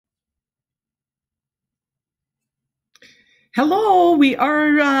Hello, we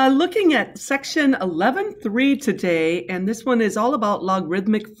are looking at section 11.3 today, and this one is all about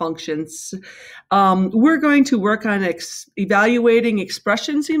logarithmic functions. We're going to work on evaluating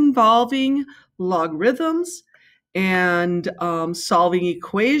expressions involving logarithms and solving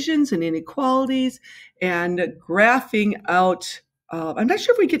equations and inequalities and graphing out. I'm not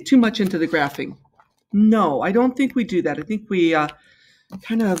sure if we get too much into the graphing. No, I don't think we do that. I think we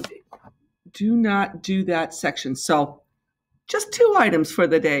kind of do not do that section. So just 2 items for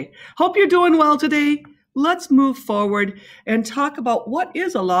the day. Hope you're doing well today. Let's move forward and talk about what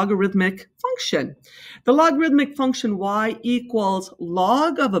is a logarithmic function. The logarithmic function y equals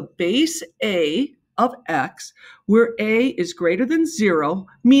log of a base a of x, where a is greater than 0,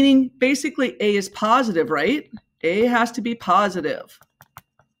 meaning basically a is positive, right? A has to be positive.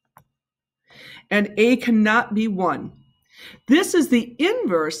 And a cannot be 1. This is the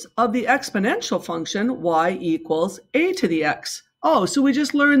inverse of the exponential function y equals a to the x. Oh, so we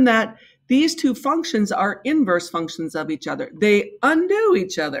just learned that these two functions are inverse functions of each other. They undo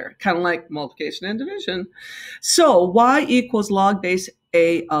each other, kind of like multiplication and division. So y equals log base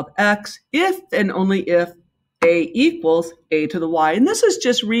a of x if and only if a equals a to the y. And this is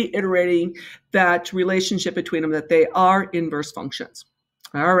just reiterating that relationship between them, that they are inverse functions.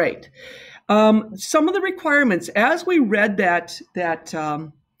 All right. Some of the requirements, as we read that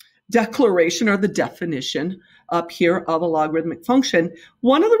declaration or the definition up here of a logarithmic function,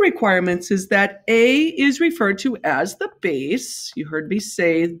 one of the requirements is that a is referred to as the base. You heard me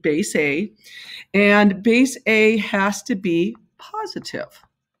say base a, and base a has to be positive.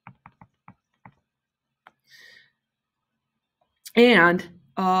 And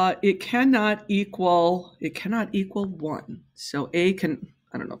it cannot equal 1. So a can,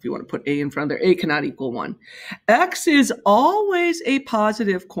 I don't know if you want to put a in front of there. A cannot equal 1. X is always a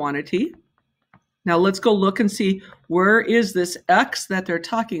positive quantity. Now let's go look and see, where is this x that they're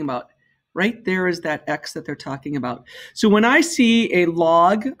talking about? Right there is that x that they're talking about. So when I see a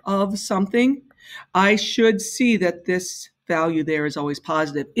log of something, I should see that this value there is always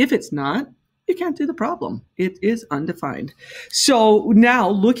positive. If it's not, you can't do the problem. It is undefined. So now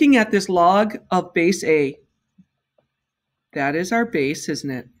looking at this log of base a, that is our base, isn't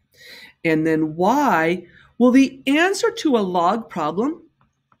it? And then y, well, the answer to a log problem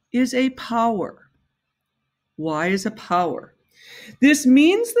is a power. Y is a power. This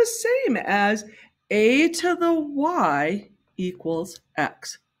means the same as a to the y equals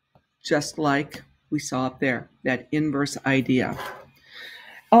x, just like we saw up there, that inverse idea.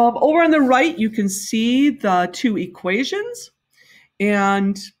 Over on the right, you can see the 2 equations,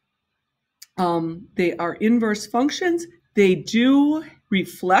 and they are inverse functions. They do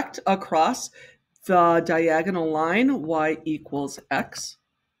reflect across the diagonal line, y equals x.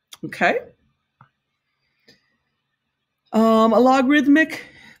 Okay? A logarithmic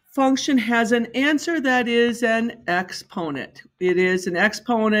function has an answer that is an exponent. It is an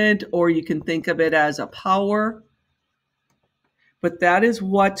exponent, or you can think of it as a power. But that is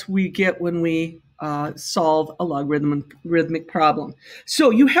what we get when we solve a logarithmic problem. So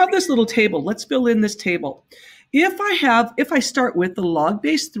you have this little table. Let's fill in this table. If I start with the log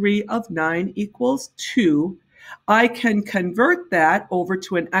base 3 of 9 equals 2, I can convert that over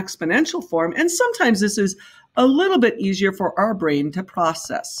to an exponential form, and sometimes this is a little bit easier for our brain to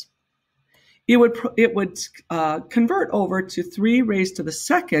process. It would convert over to 3 raised to the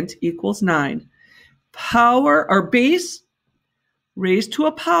second equals 9. Power, or base raised to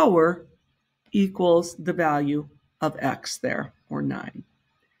a power, equals the value of x there, or 9.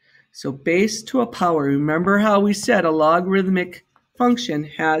 So base to a power. Remember how we said a logarithmic function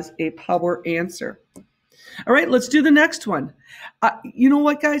has a power answer. All right, let's do the next one. You know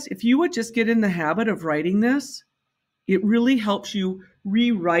what, guys? If you would just get in the habit of writing this, it really helps you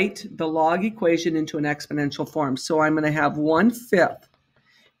rewrite the log equation into an exponential form. So I'm going to have 1/5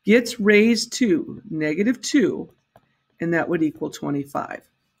 gets raised to -2, and that would equal 25.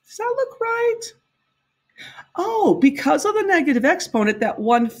 Does that look right? Oh, because of the negative exponent, that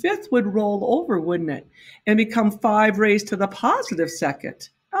 1/5 would roll over, wouldn't it? And become 5 raised to the positive second.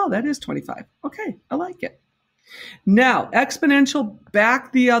 Oh, that is 25. Okay, I like it. Now, exponential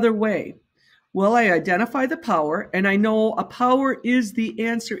back the other way. Well, I identify the power, and I know a power is the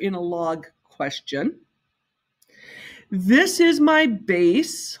answer in a log question. This is my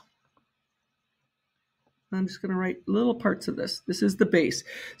base. I'm just going to write little parts of this. This is the base.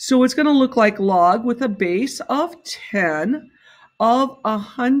 So it's going to look like log with a base of 10 of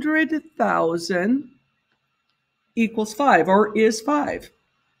 100,000 equals 5, or is 5.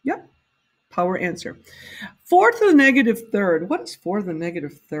 Yep, power answer. 4 to the -3rd. What is 4 to the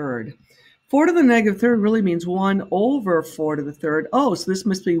 -3rd? 4 to the negative third really means 1 over 4 to the third. Oh, so this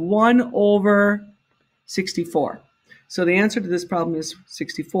must be 1 over 64. So the answer to this problem is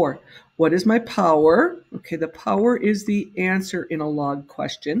 64. What is my power? Okay, the power is the answer in a log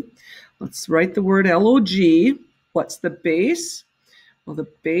question. Let's write the word log. What's the base? Well, the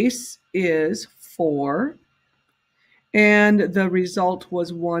base is 4. And the result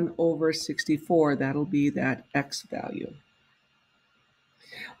was 1 over 64. That'll be that x value.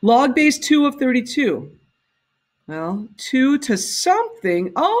 Log base 2 of 32. Well, 2 to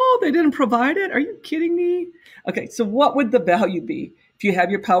something. Oh, they didn't provide it? Are you kidding me? Okay, so what would the value be? If you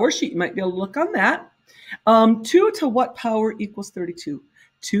have your power sheet, you might be able to look on that. 2 to what power equals 32?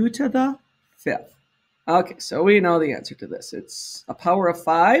 2 to the 5th. Okay, so we know the answer to this. It's a power of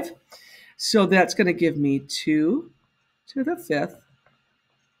 5. So that's going to give me 2 to the 5th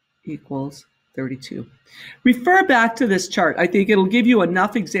equals 32. Refer back to this chart. I think it'll give you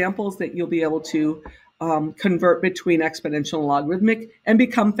enough examples that you'll be able to convert between exponential and logarithmic and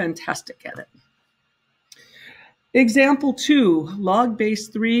become fantastic at it. Example 2, log base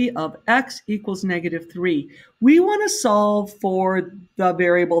 3 of x equals negative 3. We want to solve for the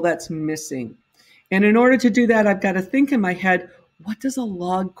variable that's missing. And in order to do that, I've got to think in my head, what does a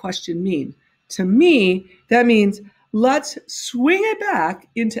log question mean? To me, that means let's swing it back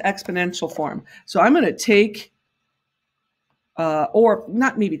into exponential form. So I'm going to take, or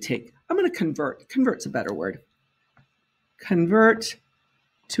not maybe take, I'm going to convert. Convert's a better word. Convert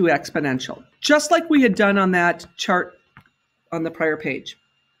to exponential, just like we had done on that chart on the prior page.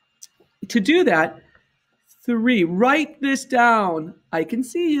 To do that, 3, write this down. I can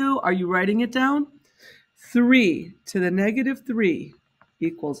see you. Are you writing it down? 3 to the negative 3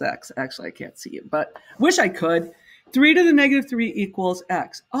 equals x. Actually, I can't see it, but wish I could. 3 to the negative 3 equals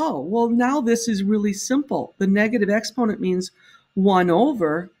x. Oh, well, now this is really simple. The negative exponent means 1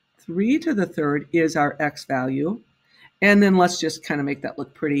 over 3 to the third is our x value. And then let's just kind of make that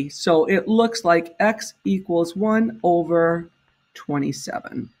look pretty. So it looks like x equals 1 over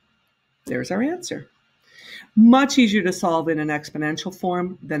 27. There's our answer. Much easier to solve in an exponential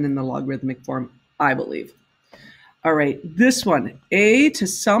form than in the logarithmic form, I believe. All right, this one, a to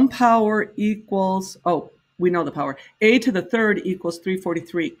some power equals, oh, we know the power. A to the third equals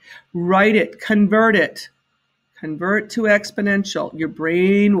 343. Write it, convert it. Convert to exponential. Your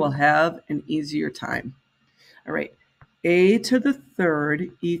brain will have an easier time. All right, a to the third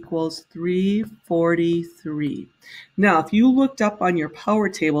equals 343. Now, if you looked up on your power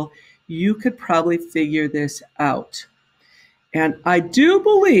table, you could probably figure this out. And I do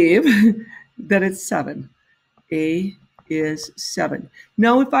believe that it's 7. A is 7.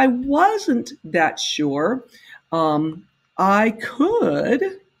 Now, if I wasn't that sure, I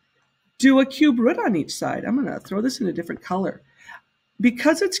could do a cube root on each side. I'm going to throw this in a different color.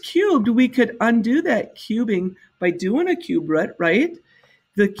 Because it's cubed, we could undo that cubing by doing a cube root, right?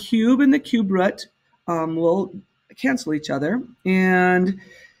 The cube and the cube root will cancel each other, and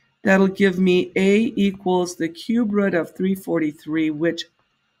that'll give me a equals the cube root of 343, which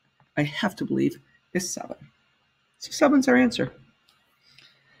I have to believe is 7. So 7's our answer.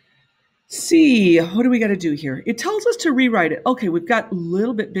 C, what do we got to do here? It tells us to rewrite it. Okay, we've got a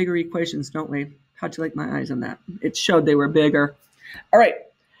little bit bigger equations, don't we? How'd you like my eyes on that? It showed they were bigger. All right,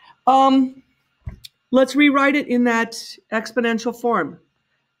 let's rewrite it in that exponential form.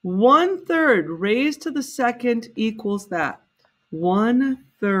 1/3 raised to the second equals that.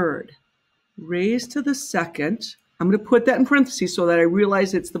 1/3 raised to the second. I'm going to put that in parentheses so that I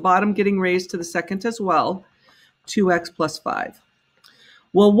realize it's the bottom getting raised to the second as well. 2x plus 5.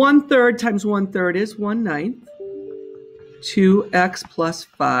 Well, 1/3 times 1/3 is 1/9. 2x plus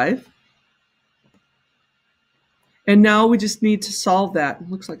 5. And now we just need to solve that. It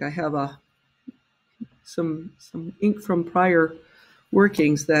looks like I have some ink from prior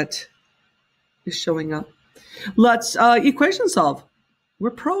workings that is showing up. Let's equation solve. We're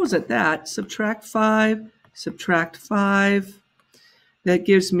pros at that. Subtract 5, subtract 5. That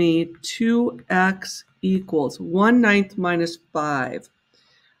gives me 2x equals 1/9 minus 5.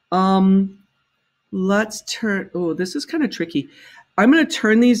 Let's turn, oh, this is kind of tricky. I'm going to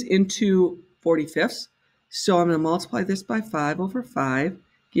turn these into 45ths. So I'm going to multiply this by 5 over 5,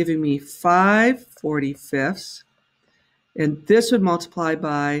 giving me 5 45ths. And this would multiply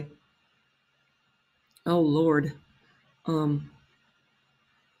by, oh, Lord. Why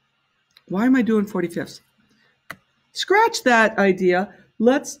am I doing 45ths? Scratch that idea.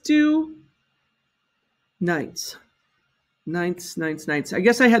 Let's do ninths. Ninths. I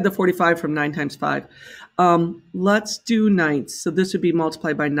guess I had the 45 from 9 times 5. Let's do ninths. So this would be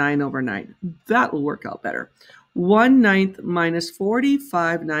multiplied by 9 over 9. That will work out better. 1/9 minus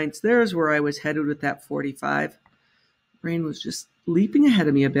 45/9. There's where I was headed with that 45. Brain was just leaping ahead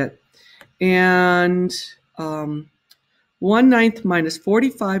of me a bit. And 1/9 minus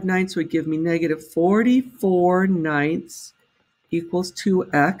 45/9 would give me negative 44/9 equals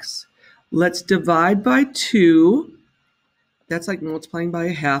 2x. Let's divide by 2. That's like multiplying by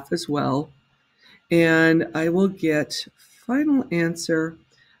a half as well. And I will get final answer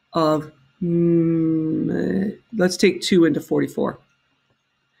of, let's take 2 into 44.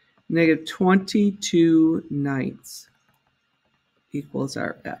 Negative 22/9 equals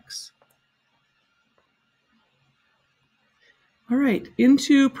our x. All right,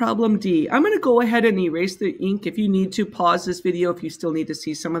 into problem D. I'm going to go ahead and erase the ink. If you need to, pause this video if you still need to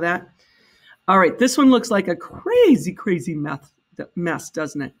see some of that. All right, this one looks like a crazy, crazy mess,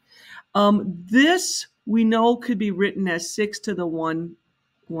 doesn't it? This we know could be written as 6 to the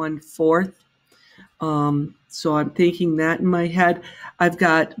 1/4. So I'm thinking that in my head. I've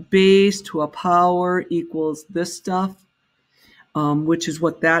got base to a power equals this stuff, which is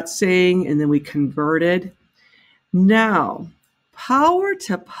what that's saying, and then we converted. Now, power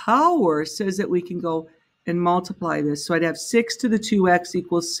to power says that we can go and multiply this. So I'd have 6 to the 2x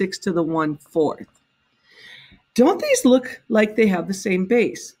equals 6 to the 1/4. Don't these look like they have the same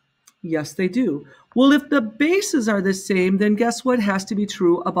base? Yes, they do. Well, if the bases are the same, then guess what has to be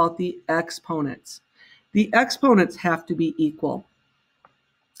true about the exponents? The exponents have to be equal.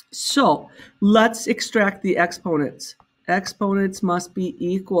 So let's extract the exponents. Exponents must be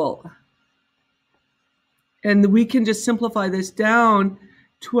equal. And we can just simplify this down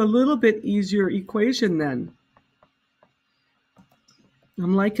to a little bit easier equation then.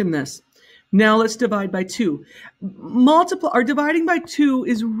 I'm liking this. Now let's divide by 2. Dividing by 2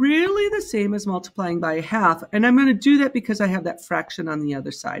 is really the same as multiplying by a half. And I'm going to do that because I have that fraction on the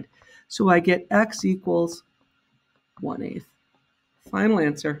other side. So I get x equals 1/8. Final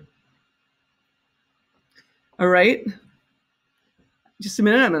answer. All right. Just a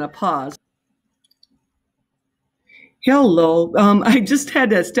minute, I'm going to pause. Hello. I just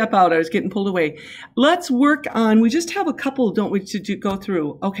had to step out. I was getting pulled away. Let's work on, we just have a couple, don't we, to go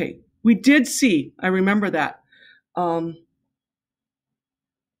through. Okay. We did see, I remember that.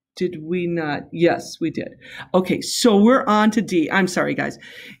 Did we not? Yes, we did. Okay, so we're on to D. I'm sorry, guys.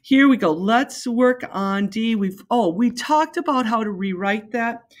 Here we go. Let's work on D. We talked about how to rewrite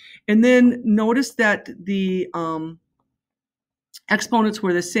that. And then notice that the exponents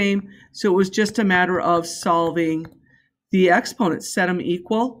were the same. So it was just a matter of solving the exponents. Set them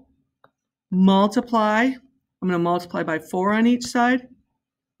equal. Multiply. I'm going to multiply by 4 on each side.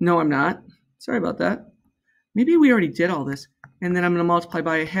 No, I'm not. Sorry about that. Maybe we already did all this. And then I'm going to multiply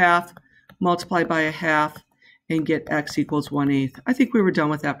by a half, and get x equals 1/8. I think we were done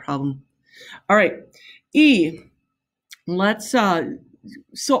with that problem. All right, E. Let's, so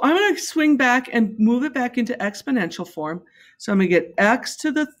I'm going to swing back and move it back into exponential form. So I'm going to get x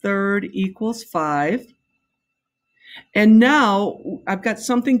to the 3rd equals 5. And now I've got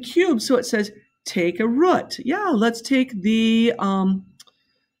something cubed, so it says take a root. Yeah, let's take the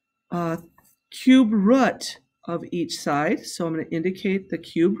cube root of each side. So I'm going to indicate the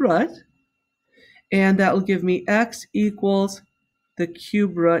cube root. And that will give me x equals the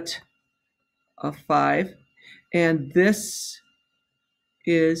cube root of 5. And this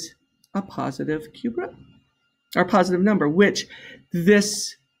is a positive cube root, or positive number, which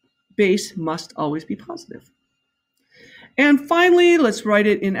this base must always be positive. And finally, let's write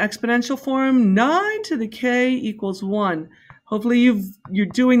it in exponential form. 9 to the k equals 1. Hopefully you're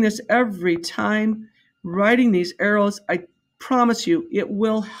doing this every time, writing these arrows. I promise you, it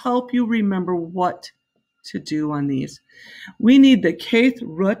will help you remember what to do on these. We need the kth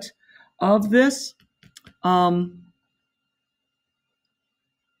root of this.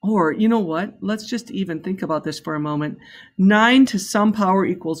 Or, you know what? Let's just even think about this for a moment. 9 to some power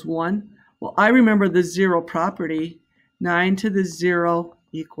equals 1. Well, I remember the 0 property. 9 to the 0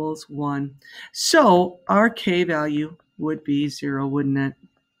 equals 1. So our k value would be 0, wouldn't it?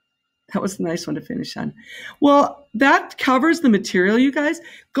 That was a nice one to finish on. Well, that covers the material, you guys.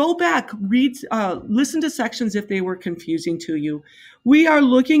 Go back, read, listen to sections if they were confusing to you. We are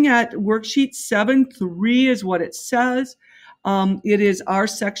looking at worksheet 7.3 is what it says. It is our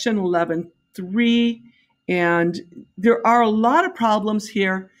section 11.3, and there are a lot of problems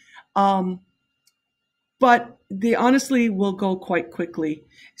here, but they honestly will go quite quickly.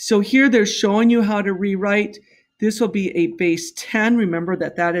 So here they're showing you how to rewrite. This will be a base 10. Remember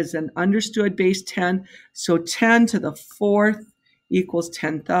that that is an understood base 10. So 10 to the 4th equals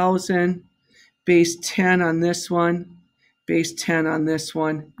 10,000. Base 10 on this one, base 10 on this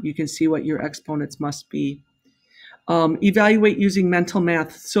one. You can see what your exponents must be. Evaluate using mental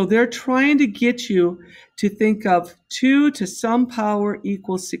math. So they're trying to get you to think of 2 to some power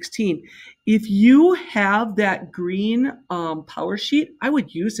equals 16. If you have that green power sheet, I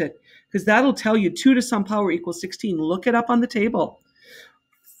would use it because that'll tell you 2 to some power equals 16. Look it up on the table.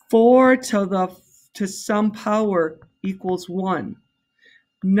 4 to some power equals 1.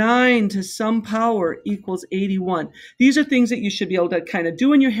 9 to some power equals 81. These are things that you should be able to kind of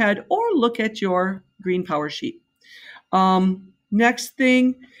do in your head or look at your green power sheet. Next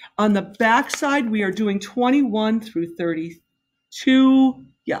thing, on the back side, we are doing 21 through 32.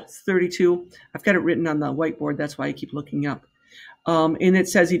 Yes, 32. I've got it written on the whiteboard. That's why I keep looking up. And it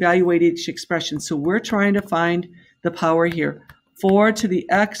says evaluate each expression. So we're trying to find the power here. 4 to the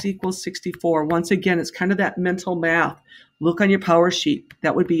x equals 64. Once again, it's kind of that mental math. Look on your power sheet.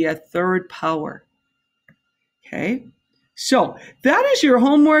 That would be a third power. Okay, so that is your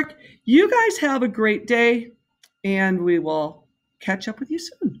homework. You guys have a great day, and we will catch up with you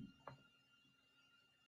soon.